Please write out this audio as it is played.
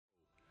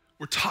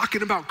We're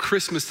talking about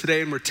Christmas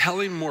today and we're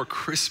telling more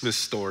Christmas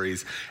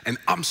stories. And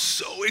I'm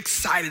so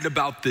excited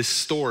about this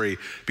story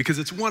because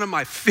it's one of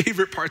my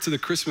favorite parts of the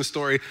Christmas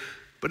story,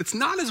 but it's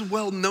not as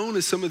well known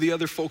as some of the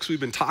other folks we've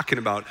been talking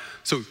about.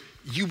 So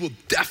you will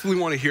definitely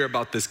want to hear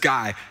about this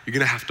guy. You're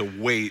gonna have to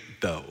wait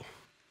though,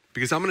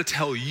 because I'm gonna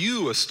tell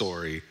you a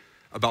story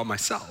about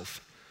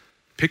myself.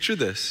 Picture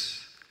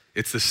this.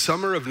 It's the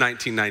summer of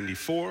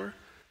 1994.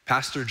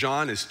 Pastor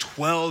John is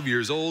 12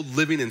 years old,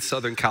 living in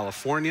Southern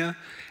California.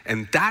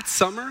 And that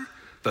summer,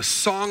 the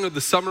song of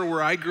the summer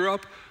where I grew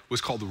up was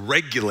called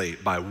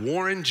Regulate by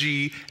Warren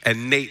G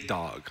and Nate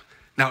Dogg.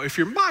 Now, if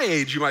you're my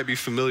age, you might be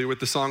familiar with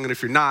the song. And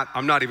if you're not,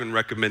 I'm not even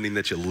recommending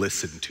that you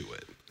listen to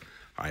it.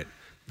 All right.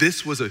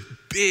 This was a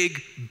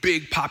big,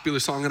 big popular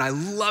song. And I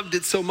loved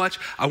it so much.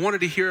 I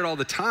wanted to hear it all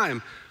the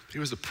time. But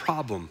there was a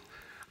problem.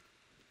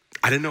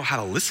 I didn't know how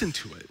to listen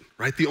to it.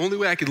 Right? The only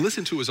way I could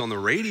listen to it was on the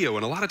radio.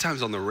 And a lot of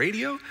times on the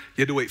radio, you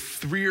had to wait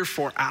 3 or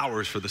 4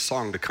 hours for the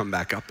song to come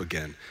back up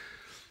again.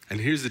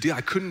 And here's the deal.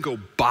 I couldn't go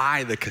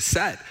buy the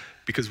cassette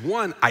because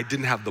 1, I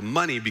didn't have the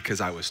money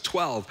because I was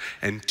 12.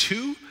 And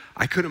 2,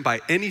 I couldn't buy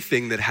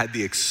anything that had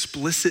the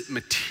explicit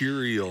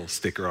material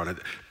sticker on it,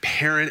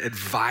 parent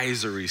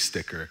advisory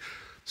sticker.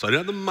 So I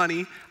didn't have the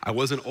money. I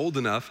wasn't old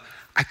enough.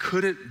 I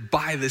couldn't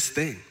buy this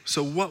thing.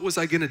 So what was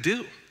I gonna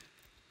do?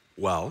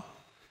 Well,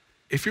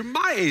 if you're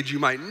my age, you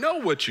might know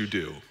what you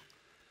do.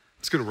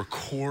 It's gonna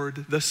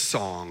record the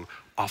song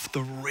off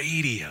the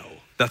radio.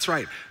 That's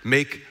right,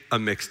 make a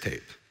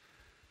mixtape.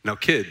 Now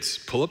kids,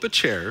 pull up a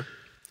chair.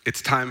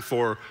 It's time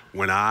for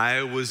When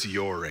I Was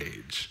Your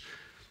Age.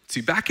 See,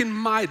 back in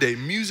my day,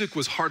 music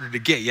was harder to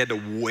get. You had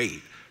to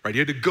wait, right?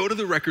 You had to go to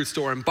the record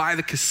store and buy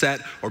the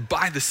cassette or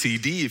buy the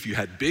CD if you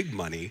had big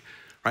money,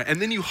 right? And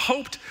then you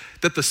hoped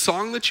that the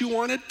song that you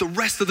wanted, the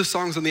rest of the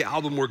songs on the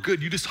album were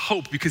good. You just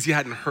hoped because you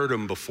hadn't heard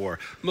them before.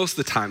 Most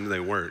of the time they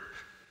weren't.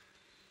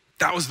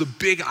 That was the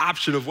big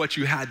option of what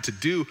you had to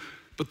do,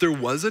 but there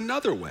was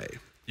another way.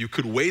 You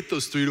could wait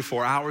those 3 to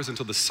 4 hours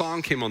until the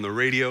song came on the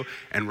radio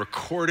and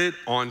record it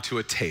onto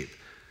a tape.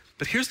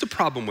 But here's the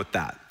problem with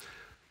that.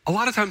 A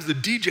lot of times the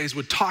DJs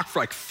would talk for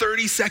like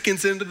 30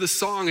 seconds into the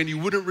song and you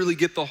wouldn't really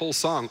get the whole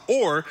song.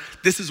 Or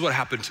this is what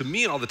happened to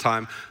me all the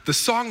time. The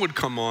song would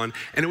come on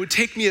and it would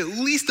take me at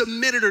least a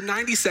minute or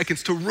 90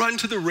 seconds to run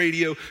to the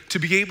radio to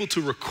be able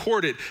to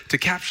record it to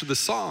capture the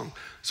song.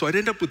 So I'd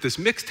end up with this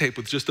mixtape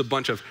with just a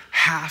bunch of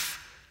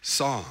half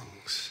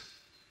songs.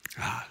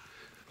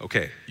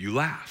 Okay, you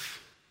laugh,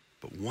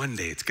 but one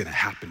day it's gonna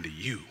happen to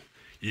you.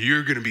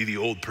 You're gonna be the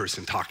old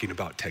person talking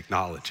about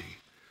technology.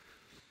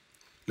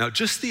 Now,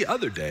 just the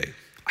other day,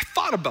 I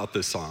thought about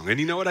this song, and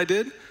you know what I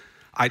did?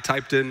 I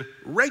typed in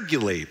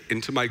Regulate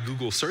into my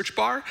Google search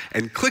bar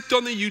and clicked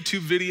on the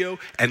YouTube video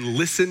and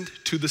listened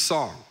to the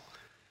song.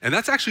 And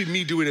that's actually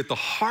me doing it the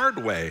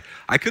hard way.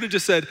 I could have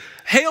just said,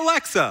 hey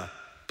Alexa,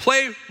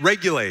 play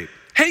Regulate.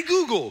 Hey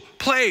Google,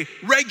 play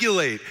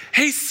Regulate.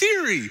 Hey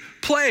Siri,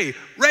 play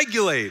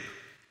Regulate.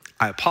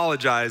 I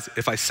apologize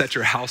if I set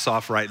your house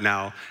off right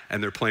now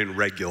and they're playing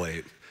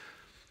Regulate.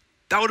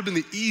 That would have been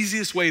the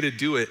easiest way to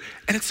do it.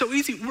 And it's so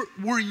easy.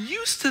 We're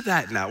used to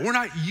that now. We're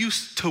not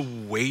used to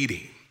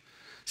waiting.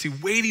 See,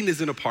 waiting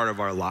isn't a part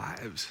of our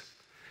lives.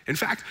 In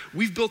fact,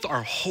 we've built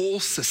our whole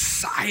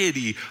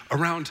society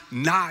around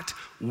not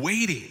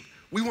waiting.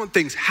 We want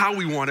things how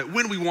we want it,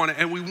 when we want it,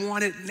 and we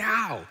want it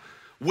now.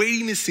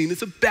 Waiting is seen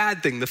as a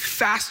bad thing. The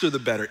faster, the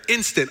better.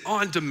 Instant,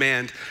 on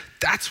demand.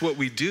 That's what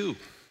we do.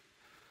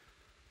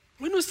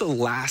 When was the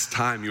last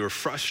time you were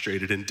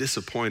frustrated and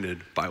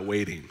disappointed by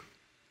waiting?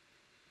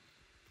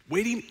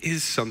 Waiting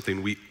is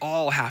something we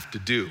all have to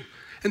do.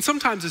 And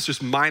sometimes it's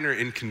just minor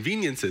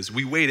inconveniences.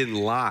 We wait in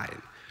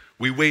line.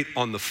 We wait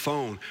on the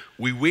phone.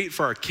 We wait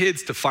for our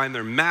kids to find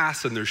their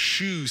masks and their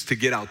shoes to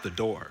get out the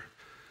door.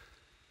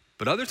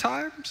 But other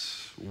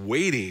times,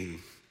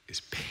 waiting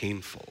is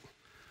painful.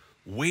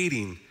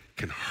 Waiting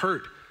can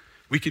hurt.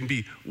 We can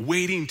be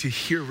waiting to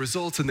hear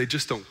results and they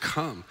just don't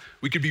come.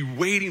 We could be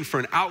waiting for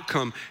an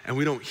outcome and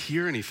we don't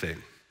hear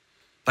anything.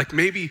 Like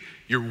maybe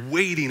you're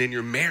waiting in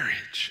your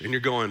marriage and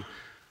you're going,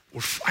 we're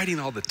fighting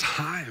all the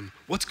time.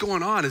 What's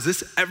going on? Is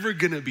this ever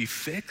gonna be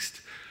fixed?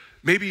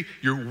 Maybe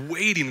you're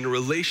waiting in a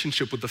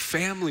relationship with a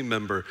family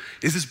member.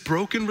 Is this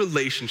broken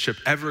relationship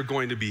ever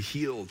going to be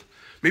healed?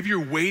 Maybe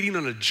you're waiting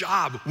on a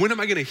job. When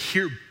am I gonna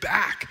hear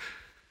back?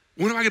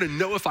 When am I gonna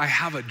know if I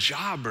have a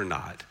job or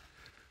not?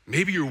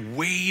 Maybe you're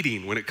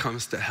waiting when it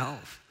comes to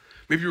health.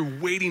 Maybe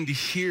you're waiting to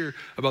hear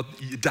about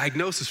a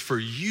diagnosis for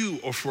you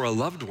or for a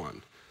loved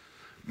one.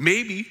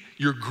 Maybe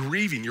you're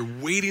grieving, you're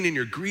waiting in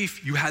your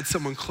grief. You had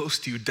someone close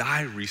to you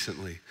die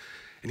recently.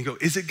 And you go,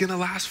 is it gonna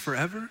last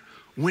forever?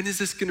 When is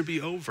this gonna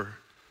be over?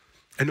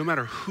 And no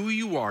matter who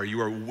you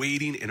are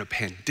waiting in a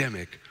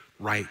pandemic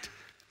right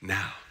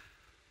now.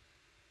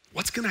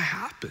 What's gonna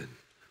happen?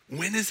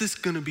 When is this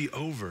gonna be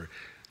over?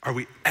 Are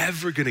we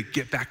ever gonna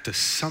get back to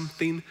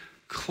something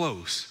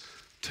close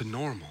to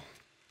normal?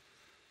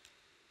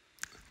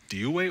 Do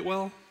you wait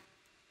well?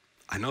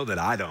 I know that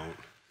I don't.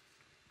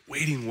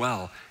 Waiting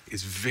well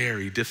is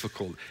very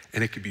difficult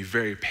and it can be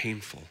very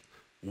painful.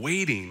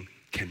 Waiting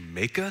can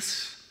make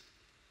us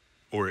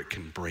or it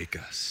can break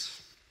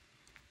us.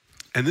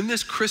 And in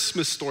this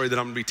Christmas story that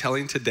I'm gonna be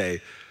telling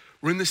today,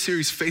 we're in the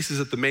series Faces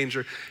at the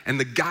Manger, and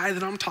the guy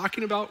that I'm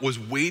talking about was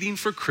waiting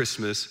for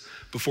Christmas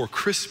before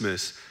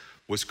Christmas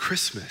was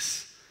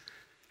Christmas.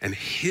 And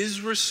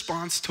his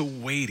response to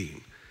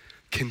waiting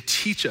can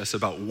teach us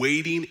about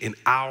waiting in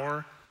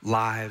our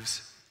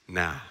lives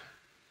now.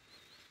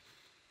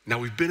 Now,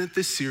 we've been at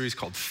this series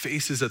called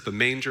Faces at the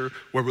Manger,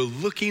 where we're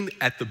looking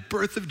at the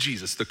birth of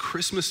Jesus, the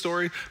Christmas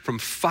story, from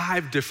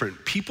 5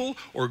 different people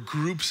or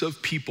groups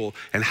of people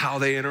and how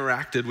they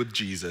interacted with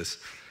Jesus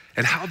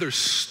and how their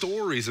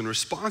stories in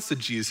response to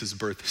Jesus'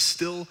 birth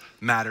still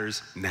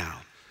matters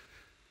now.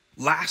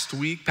 Last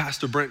week,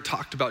 Pastor Brent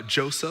talked about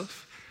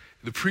Joseph.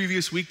 The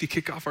previous week, to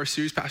kick off our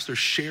series, Pastor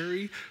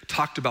Sherry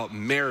talked about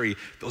Mary.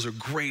 Those are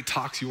great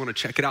talks. You want to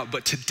check it out.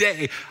 But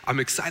today, I'm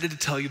excited to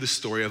tell you the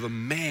story of a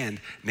man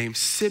named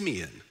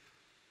Simeon.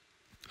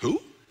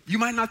 Who? You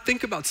might not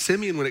think about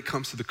Simeon when it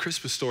comes to the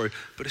Christmas story,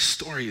 but his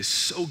story is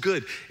so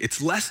good.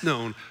 It's less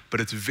known,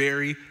 but it's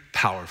very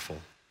powerful.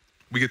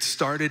 We get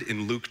started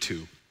in Luke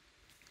 2.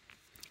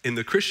 In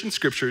the Christian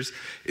scriptures,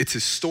 it's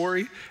his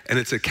story, and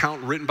it's an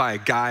account written by a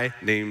guy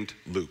named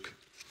Luke.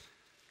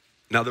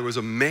 Now, there was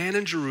a man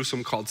in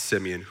Jerusalem called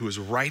Simeon who was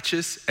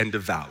righteous and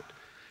devout.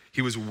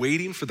 He was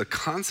waiting for the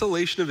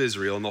consolation of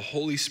Israel, and the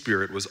Holy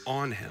Spirit was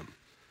on him.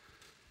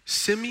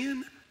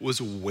 Simeon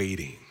was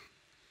waiting.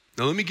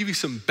 Now, let me give you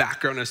some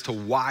background as to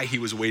why he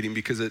was waiting,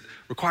 because it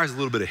requires a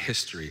little bit of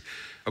history.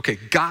 Okay,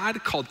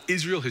 God called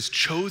Israel his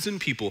chosen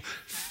people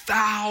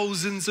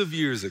thousands of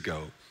years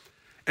ago.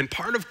 And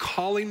part of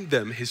calling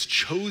them his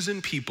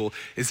chosen people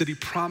is that he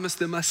promised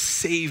them a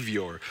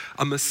savior,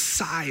 a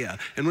Messiah.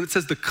 And when it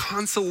says the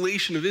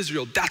consolation of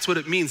Israel, that's what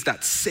it means,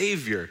 that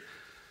savior.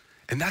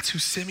 And that's who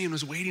Simeon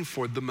was waiting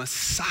for, the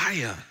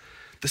Messiah,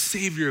 the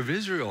savior of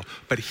Israel.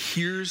 But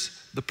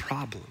here's the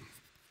problem.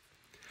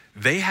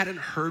 They hadn't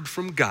heard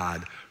from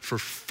God for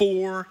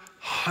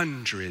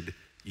 400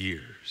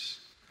 years.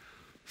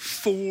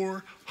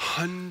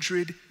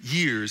 400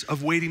 years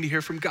of waiting to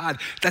hear from God.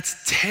 That's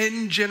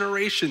 10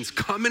 generations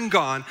come and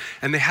gone,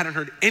 and they hadn't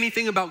heard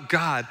anything about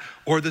God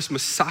or this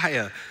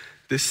Messiah,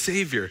 this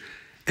Savior.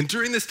 And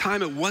during this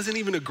time, it wasn't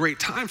even a great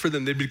time for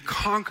them. They'd been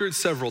conquered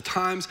several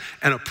times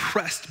and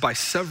oppressed by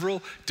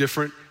several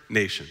different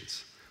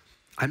nations.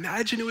 I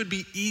imagine it would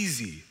be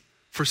easy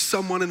for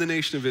someone in the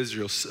nation of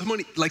Israel,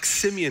 someone like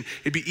Simeon,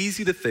 it'd be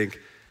easy to think,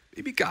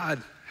 maybe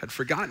God had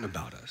forgotten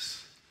about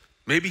us.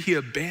 Maybe he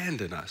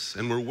abandoned us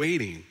and we're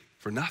waiting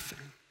for nothing.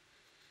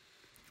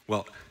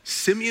 Well,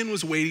 Simeon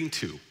was waiting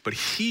too, but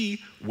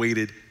he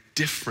waited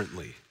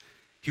differently.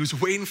 He was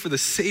waiting for the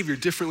Savior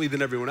differently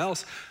than everyone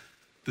else.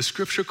 The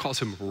scripture calls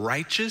him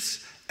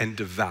righteous and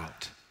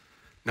devout.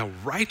 Now,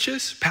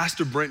 righteous,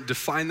 Pastor Brent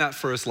defined that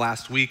for us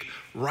last week.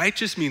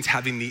 Righteous means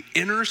having the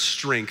inner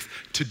strength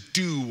to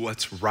do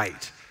what's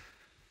right.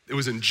 It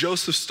was in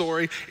Joseph's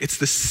story. It's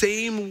the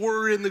same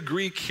word in the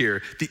Greek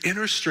here, the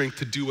inner strength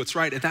to do what's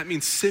right. And that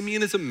means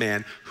Simeon is a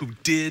man who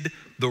did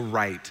the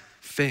right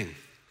thing.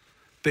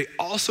 They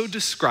also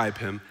describe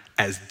him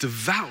as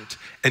devout.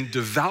 And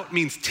devout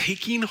means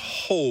taking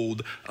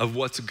hold of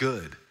what's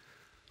good.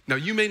 Now,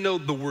 you may know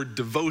the word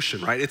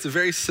devotion, right? It's a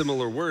very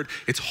similar word.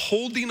 It's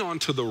holding on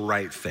to the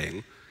right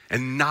thing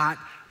and not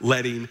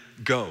letting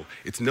go.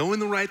 It's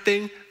knowing the right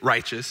thing,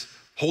 righteous,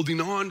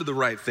 holding on to the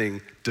right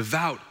thing,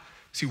 devout.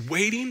 See,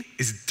 waiting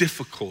is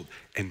difficult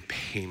and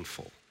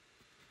painful.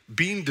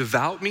 Being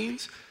devout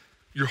means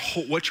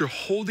what you're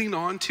holding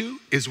on to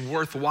is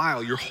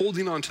worthwhile. You're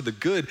holding on to the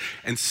good.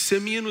 And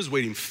Simeon was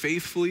waiting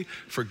faithfully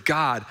for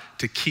God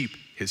to keep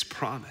his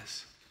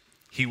promise.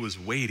 He was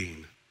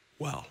waiting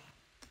well.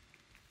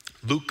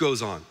 Luke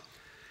goes on.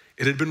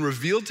 It had been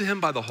revealed to him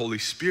by the Holy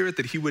Spirit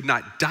that he would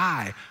not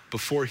die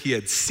before he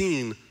had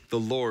seen the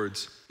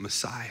Lord's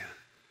Messiah.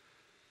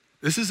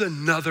 This is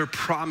another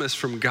promise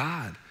from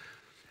God.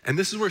 And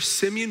this is where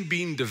Simeon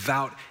being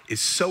devout is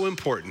so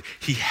important.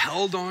 He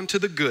held on to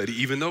the good,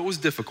 even though it was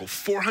difficult.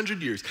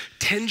 400 years,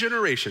 10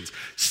 generations,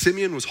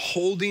 Simeon was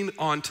holding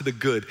on to the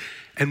good.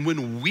 And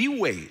when we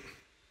wait,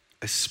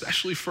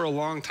 especially for a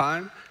long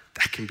time,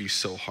 that can be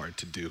so hard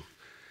to do.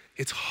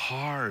 It's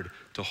hard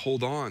to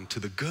hold on to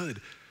the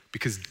good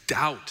because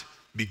doubt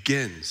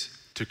begins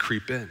to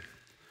creep in.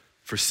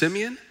 For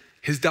Simeon,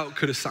 his doubt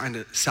could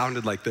have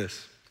sounded like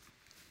this.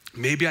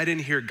 Maybe I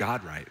didn't hear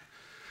God right.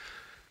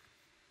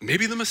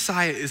 Maybe the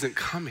Messiah isn't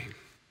coming.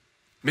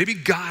 Maybe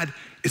God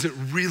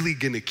isn't really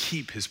gonna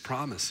keep his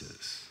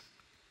promises.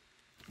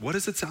 What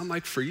does it sound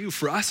like for you?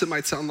 For us, it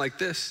might sound like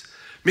this.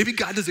 Maybe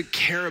God doesn't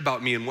care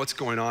about me and what's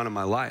going on in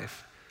my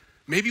life.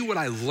 Maybe what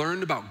I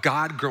learned about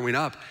God growing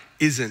up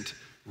isn't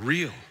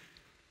real.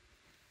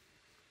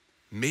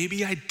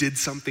 Maybe I did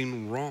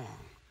something wrong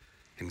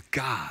and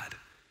God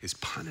is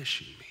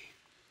punishing me.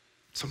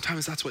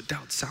 Sometimes that's what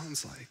doubt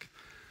sounds like.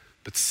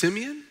 But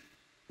Simeon,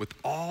 with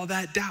all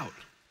that doubt,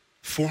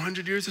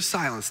 400 years of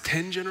silence,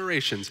 10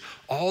 generations,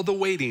 all the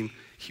waiting,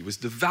 he was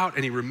devout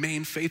and he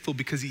remained faithful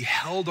because he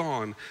held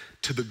on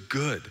to the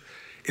good.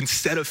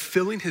 Instead of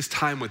filling his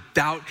time with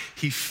doubt,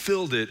 he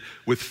filled it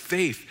with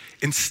faith.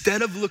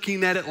 Instead of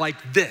looking at it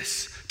like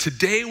this,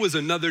 today was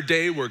another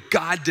day where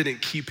God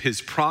didn't keep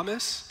his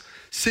promise,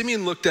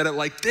 Simeon looked at it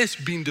like this,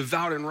 being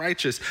devout and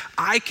righteous.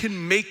 I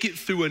can make it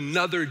through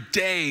another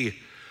day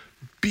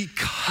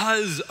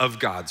because of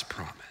God's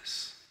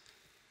promise.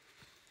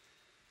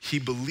 He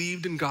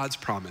believed in God's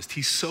promise.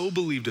 He so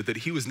believed it that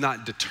he was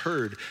not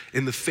deterred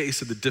in the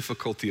face of the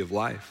difficulty of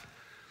life.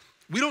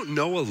 We don't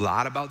know a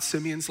lot about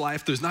Simeon's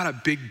life. There's not a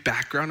big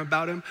background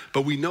about him,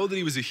 but we know that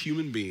he was a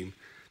human being.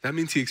 That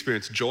means he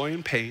experienced joy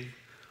and pain,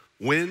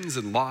 wins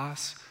and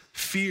loss,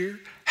 fear,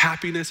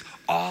 happiness,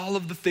 all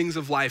of the things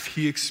of life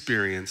he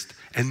experienced,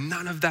 and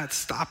none of that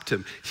stopped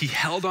him. He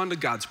held on to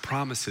God's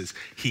promises.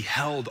 He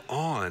held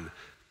on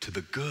to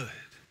the good.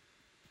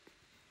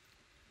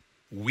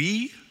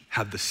 We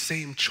have the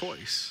same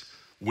choice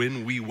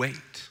when we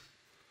wait.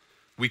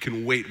 We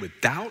can wait with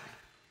doubt,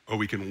 or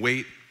we can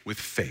wait with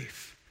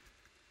faith.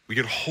 We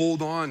can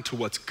hold on to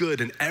what's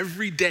good, and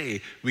every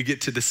day we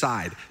get to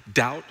decide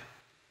doubt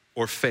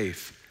or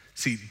faith.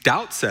 See,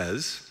 doubt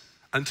says,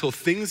 until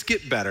things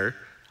get better,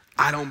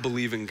 I don't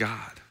believe in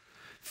God.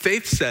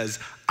 Faith says,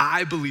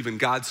 I believe in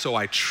God, so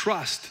I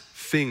trust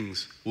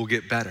things will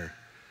get better.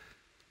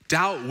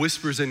 Doubt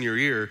whispers in your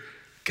ear,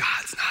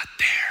 God's not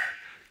there.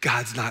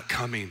 God's not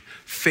coming.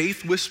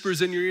 Faith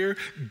whispers in your ear,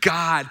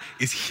 God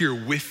is here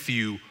with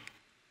you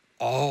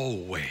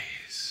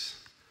always.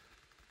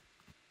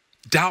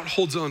 Doubt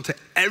holds on to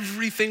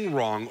everything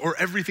wrong or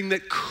everything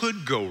that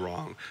could go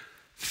wrong.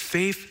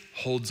 Faith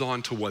holds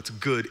on to what's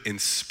good in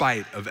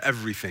spite of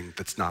everything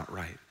that's not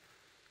right,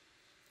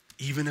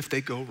 even if they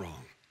go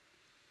wrong.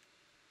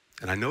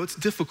 And I know it's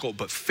difficult,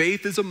 but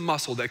faith is a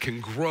muscle that can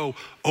grow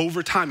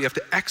over time. You have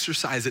to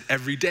exercise it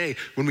every day.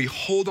 When we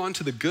hold on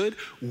to the good,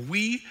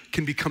 we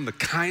can become the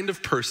kind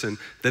of person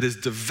that is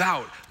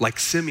devout, like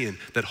Simeon,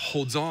 that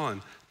holds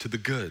on to the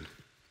good.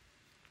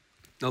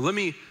 Now let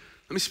me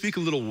speak a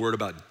little word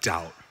about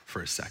doubt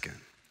for a second.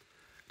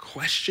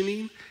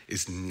 Questioning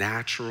is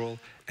natural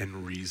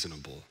and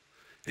reasonable.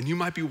 And you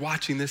might be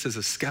watching this as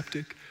a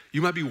skeptic.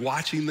 You might be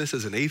watching this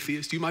as an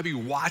atheist. You might be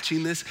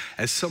watching this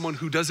as someone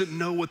who doesn't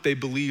know what they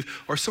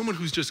believe, or someone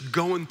who's just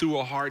going through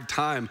a hard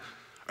time.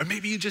 Or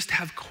maybe you just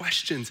have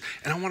questions,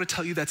 and I want to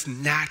tell you that's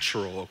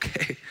natural,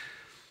 okay?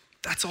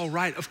 That's all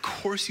right. Of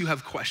course you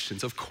have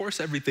questions. Of course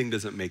everything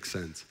doesn't make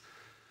sense.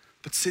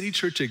 But City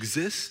Church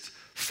exists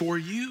for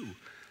you.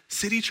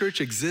 City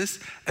Church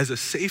exists as a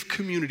safe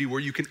community where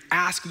you can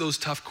ask those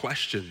tough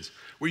questions,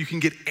 where you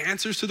can get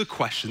answers to the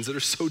questions that are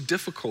so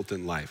difficult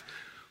in life.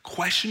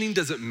 Questioning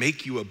doesn't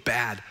make you a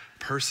bad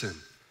person.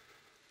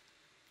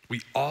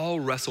 We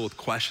all wrestle with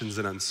questions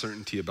and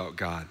uncertainty about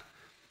God.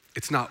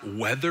 It's not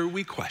whether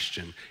we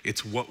question,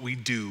 it's what we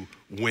do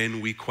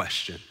when we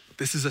question.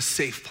 This is a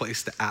safe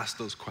place to ask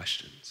those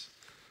questions.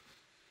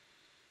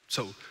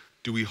 So,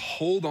 do we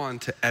hold on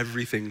to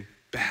everything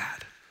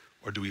bad,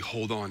 or do we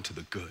hold on to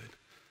the good?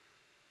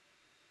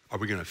 Are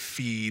we gonna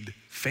feed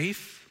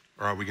faith,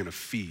 or are we gonna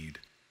feed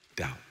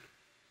doubt?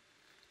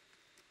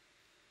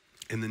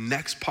 In the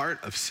next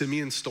part of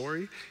Simeon's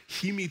story,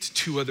 he meets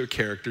two other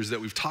characters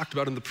that we've talked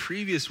about in the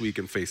previous week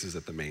in Faces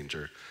at the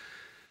Manger.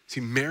 See,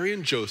 Mary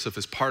and Joseph,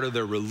 as part of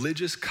their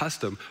religious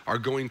custom, are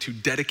going to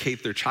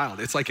dedicate their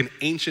child. It's like an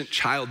ancient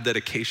child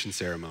dedication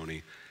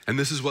ceremony. And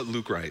this is what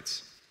Luke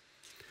writes.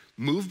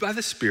 Moved by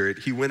the Spirit,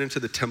 he went into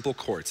the temple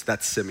courts,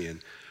 that's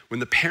Simeon. When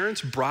the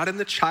parents brought in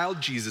the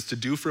child Jesus to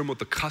do for him what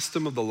the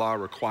custom of the law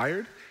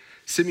required,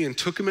 Simeon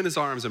took him in his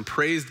arms and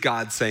praised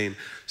God, saying,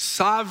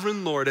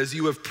 Sovereign Lord, as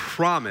you have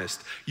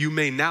promised, you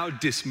may now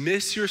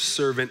dismiss your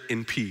servant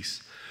in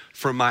peace.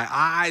 For my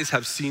eyes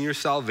have seen your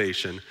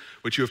salvation,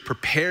 which you have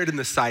prepared in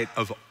the sight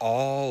of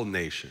all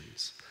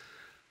nations,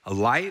 a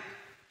light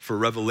for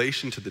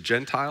revelation to the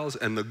Gentiles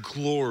and the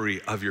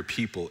glory of your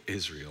people,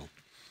 Israel.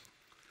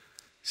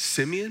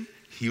 Simeon,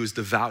 he was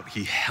devout.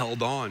 He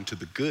held on to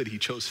the good. He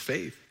chose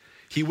faith.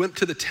 He went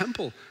to the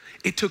temple.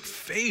 It took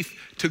faith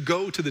to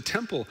go to the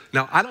temple.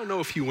 Now, I don't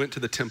know if he went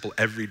to the temple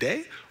every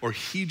day or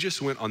he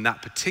just went on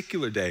that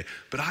particular day,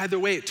 but either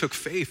way, it took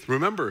faith.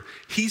 Remember,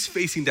 he's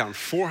facing down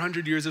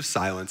 400 years of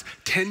silence,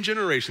 10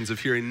 generations of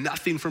hearing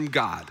nothing from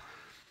God.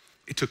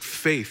 It took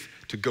faith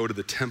to go to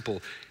the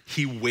temple.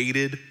 He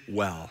waited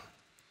well,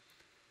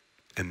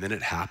 and then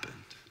it happened.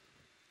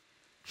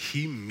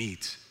 He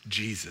meets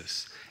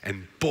Jesus,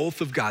 and both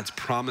of God's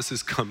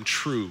promises come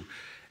true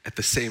at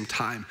the same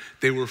time.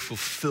 They were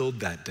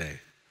fulfilled that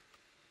day.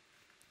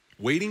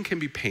 Waiting can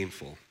be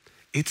painful.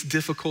 It's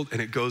difficult,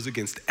 and it goes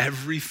against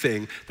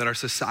everything that our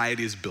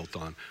society is built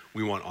on.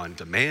 We want on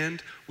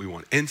demand, we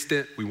want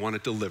instant, we want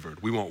it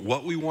delivered. We want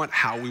what we want,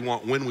 how we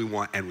want, when we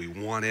want, and we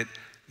want it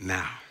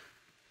now.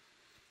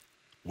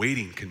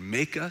 Waiting can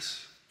make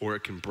us or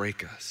it can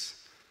break us.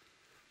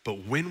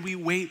 But when we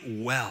wait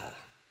well,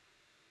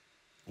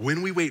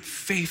 when we wait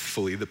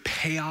faithfully, the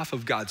payoff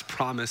of God's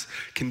promise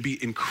can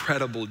be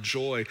incredible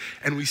joy.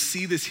 And we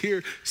see this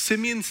here.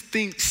 Simeon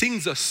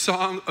sings a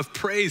song of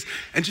praise.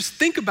 And just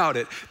think about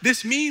it.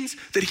 This means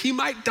that he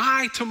might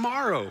die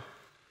tomorrow.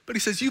 But he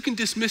says, you can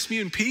dismiss me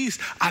in peace.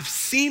 I've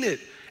seen it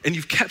and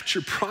you've kept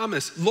your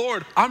promise.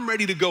 Lord, I'm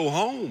ready to go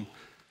home.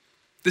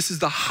 This is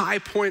the high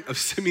point of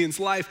Simeon's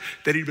life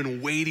that he'd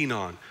been waiting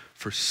on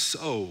for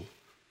so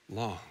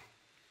long.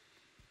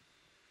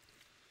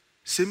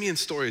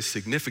 Simeon's story is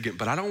significant,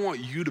 but I don't want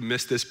you to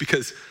miss this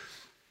because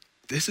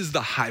this is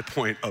the high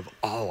point of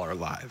all our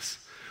lives.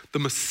 The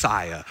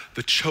Messiah,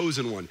 the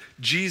chosen one,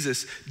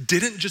 Jesus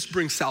didn't just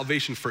bring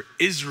salvation for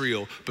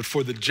Israel, but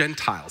for the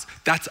Gentiles.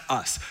 That's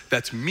us,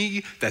 that's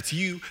me, that's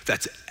you,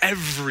 that's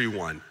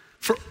everyone,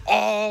 for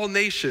all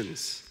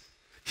nations.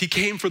 He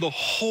came for the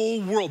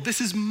whole world. This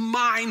is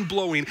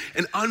mind-blowing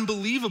and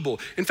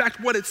unbelievable. In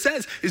fact, what it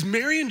says is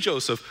Mary and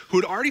Joseph, who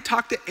had already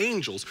talked to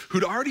angels,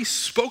 who'd already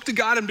spoke to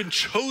God and been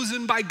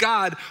chosen by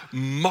God,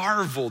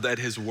 marveled at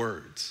his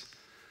words.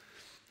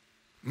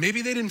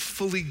 Maybe they didn't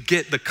fully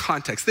get the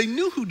context. They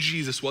knew who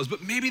Jesus was,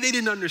 but maybe they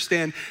didn't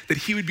understand that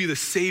he would be the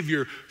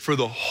savior for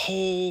the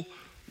whole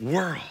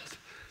world.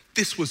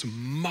 This was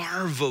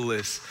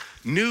marvelous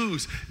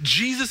news.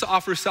 Jesus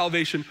offers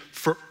salvation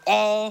for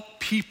all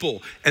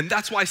people. And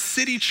that's why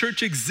City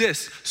Church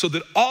exists, so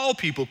that all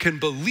people can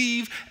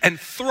believe and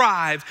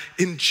thrive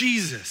in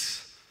Jesus.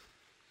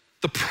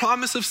 The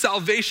promise of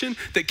salvation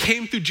that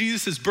came through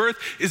Jesus' birth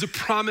is a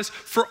promise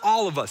for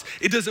all of us.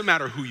 It doesn't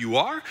matter who you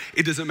are.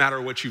 It doesn't matter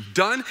what you've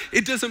done.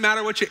 It doesn't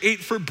matter what you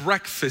ate for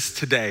breakfast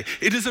today.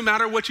 It doesn't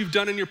matter what you've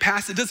done in your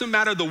past. It doesn't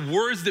matter the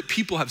words that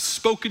people have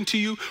spoken to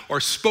you or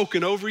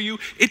spoken over you.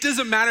 It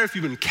doesn't matter if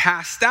you've been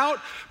cast out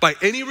by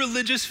any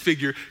religious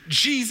figure.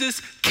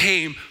 Jesus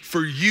came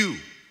for you.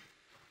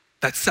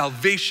 That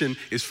salvation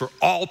is for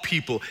all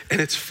people,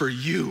 and it's for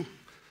you.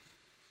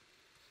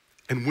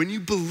 And when you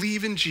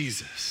believe in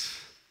Jesus,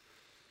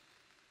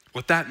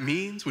 what that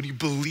means, when you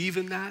believe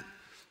in that,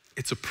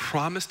 it's a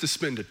promise to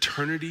spend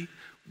eternity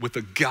with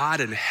a God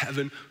in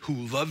heaven who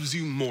loves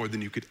you more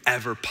than you could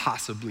ever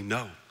possibly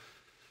know.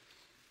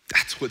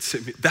 That's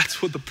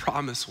what the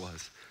promise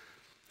was.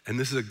 And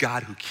this is a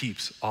God who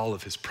keeps all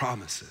of his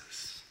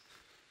promises.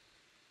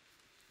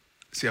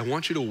 See, I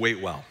want you to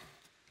wait well.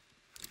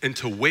 And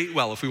to wait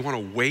well, if we want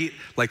to wait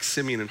like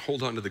Simeon and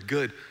hold on to the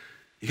good,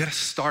 you got to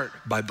start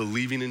by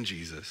believing in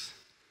Jesus.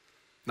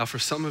 Now, for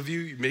some of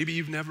you, maybe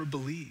you've never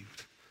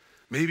believed.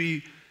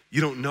 Maybe you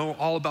don't know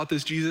all about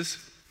this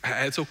Jesus.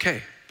 It's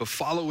okay, but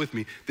follow with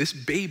me. This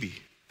baby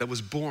that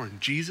was born,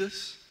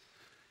 Jesus,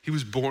 he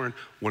was born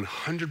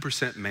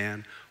 100%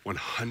 man,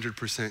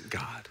 100%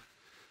 God.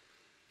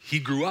 He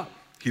grew up.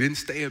 He didn't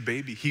stay a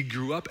baby. He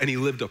grew up and he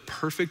lived a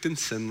perfect and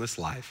sinless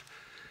life.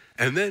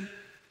 And then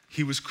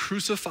he was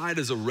crucified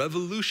as a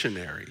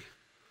revolutionary,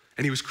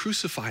 and he was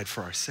crucified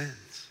for our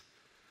sins.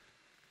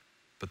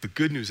 But the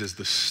good news is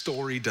the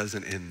story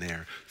doesn't end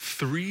there.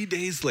 3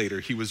 days later,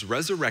 he was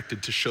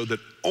resurrected to show that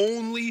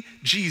only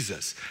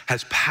Jesus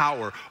has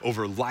power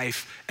over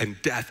life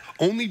and death.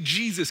 Only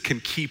Jesus can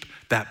keep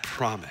that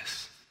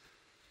promise.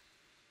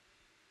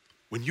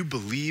 When you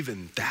believe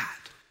in that,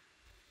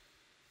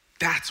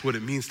 that's what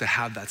it means to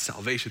have that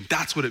salvation.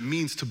 That's what it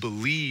means to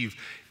believe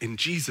in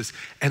Jesus.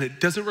 And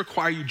it doesn't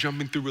require you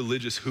jumping through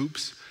religious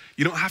hoops.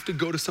 You don't have to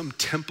go to some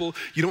temple.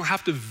 You don't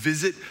have to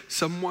visit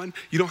someone.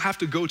 You don't have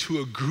to go to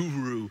a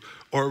guru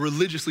or a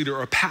religious leader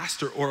or a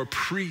pastor or a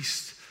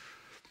priest.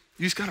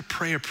 You just gotta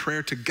pray a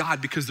prayer to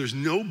God because there's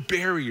no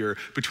barrier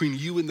between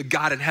you and the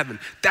God in heaven.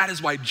 That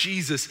is why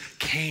Jesus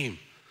came.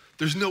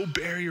 There's no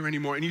barrier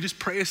anymore. And you just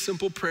pray a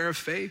simple prayer of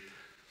faith.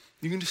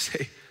 You can just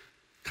say,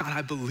 God,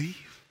 I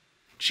believe.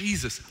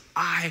 Jesus,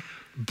 I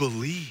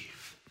believe.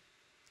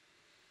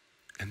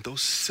 And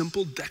those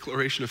simple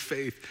declaration of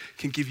faith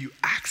can give you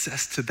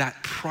access to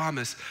that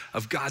promise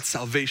of God's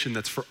salvation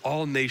that's for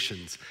all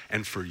nations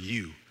and for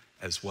you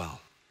as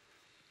well.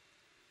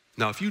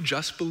 Now, if you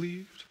just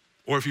believed,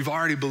 or if you've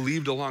already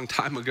believed a long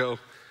time ago,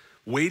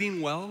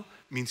 waiting well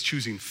means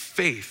choosing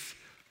faith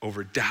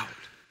over doubt.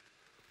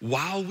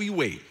 While we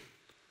wait,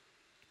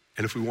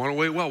 and if we want to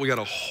wait well, we got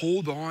to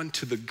hold on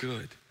to the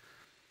good,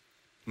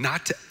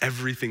 not to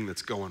everything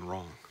that's going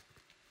wrong.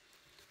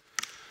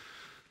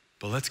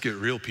 But let's get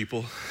real,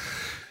 people.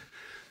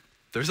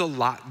 There's a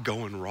lot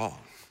going wrong.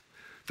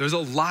 There's a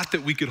lot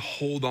that we could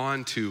hold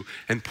on to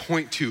and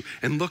point to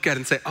and look at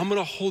and say, I'm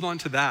gonna hold on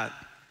to that.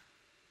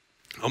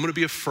 I'm gonna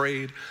be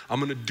afraid. I'm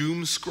gonna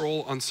doom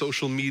scroll on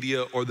social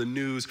media or the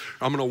news.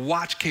 Or I'm gonna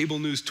watch cable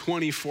news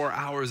 24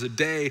 hours a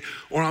day,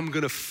 or I'm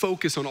gonna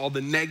focus on all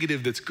the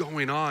negative that's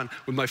going on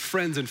with my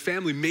friends and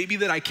family. Maybe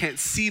that I can't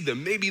see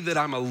them, maybe that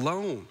I'm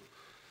alone.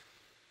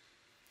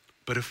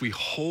 But if we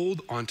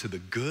hold on to the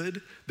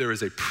good, there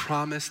is a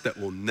promise that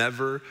will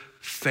never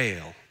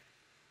fail.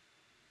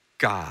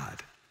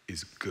 God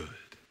is good.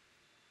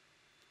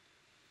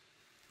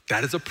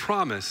 That is a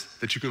promise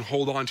that you can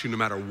hold on to no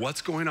matter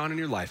what's going on in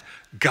your life.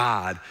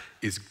 God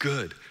is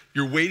good.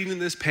 You're waiting in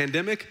this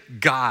pandemic,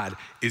 God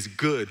is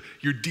good.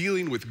 You're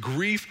dealing with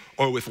grief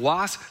or with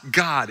loss,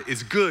 God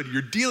is good.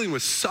 You're dealing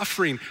with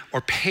suffering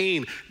or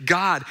pain,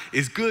 God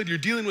is good. You're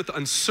dealing with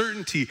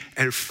uncertainty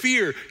and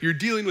fear. You're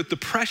dealing with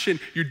depression.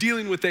 You're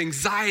dealing with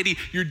anxiety.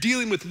 You're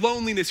dealing with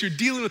loneliness. You're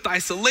dealing with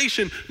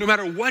isolation. No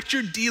matter what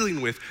you're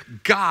dealing with,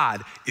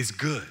 God is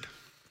good.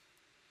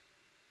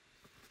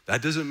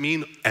 That doesn't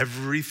mean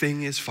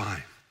everything is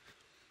fine.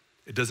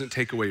 It doesn't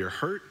take away your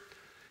hurt.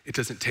 It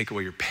doesn't take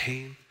away your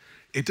pain.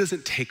 It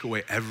doesn't take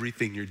away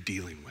everything you're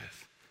dealing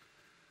with.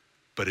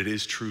 But it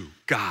is true.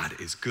 God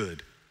is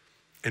good.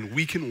 And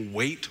we can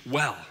wait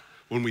well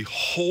when we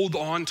hold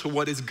on to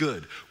what is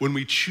good, when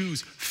we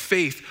choose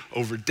faith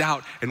over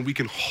doubt, and we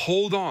can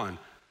hold on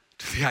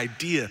to the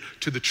idea,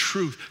 to the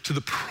truth, to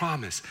the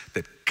promise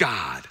that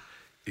God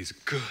is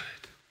good.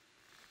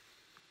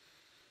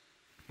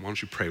 Why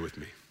don't you pray with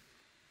me?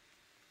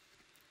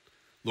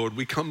 Lord,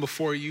 we come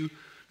before you,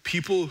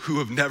 people who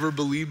have never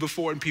believed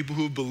before and people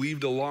who have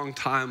believed a long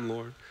time,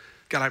 Lord.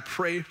 God, I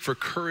pray for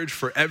courage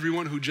for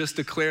everyone who just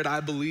declared, I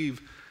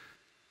believe,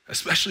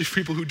 especially for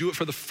people who do it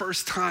for the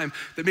first time,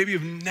 that maybe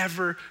have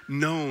never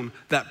known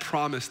that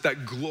promise,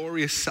 that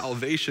glorious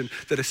salvation,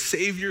 that a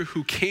Savior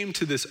who came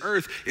to this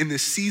earth in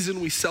this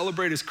season we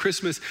celebrate as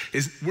Christmas,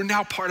 we're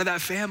now part of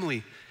that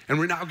family, and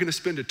we're now gonna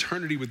spend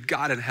eternity with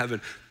God in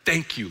heaven.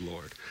 Thank you,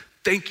 Lord.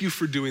 Thank you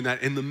for doing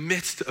that in the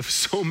midst of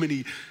so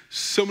many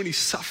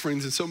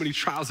sufferings and so many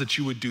trials that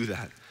you would do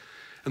that.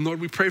 And Lord,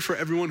 we pray for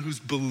everyone who's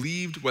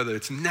believed, whether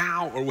it's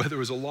now or whether it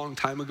was a long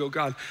time ago.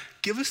 God,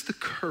 give us the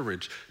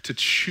courage to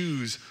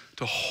choose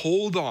to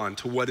hold on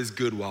to what is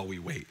good while we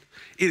wait.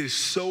 It is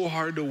so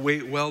hard to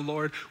wait well,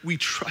 Lord. We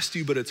trust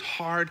you, but it's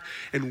hard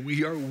and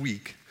we are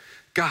weak.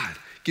 God,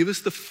 give us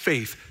the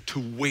faith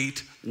to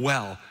wait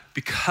well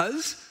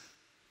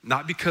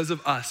not because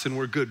of us and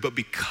we're good, but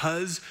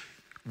because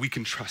we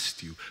can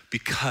trust you,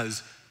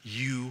 because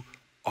you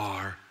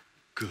are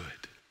good.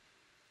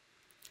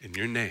 In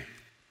your name,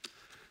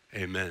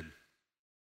 amen.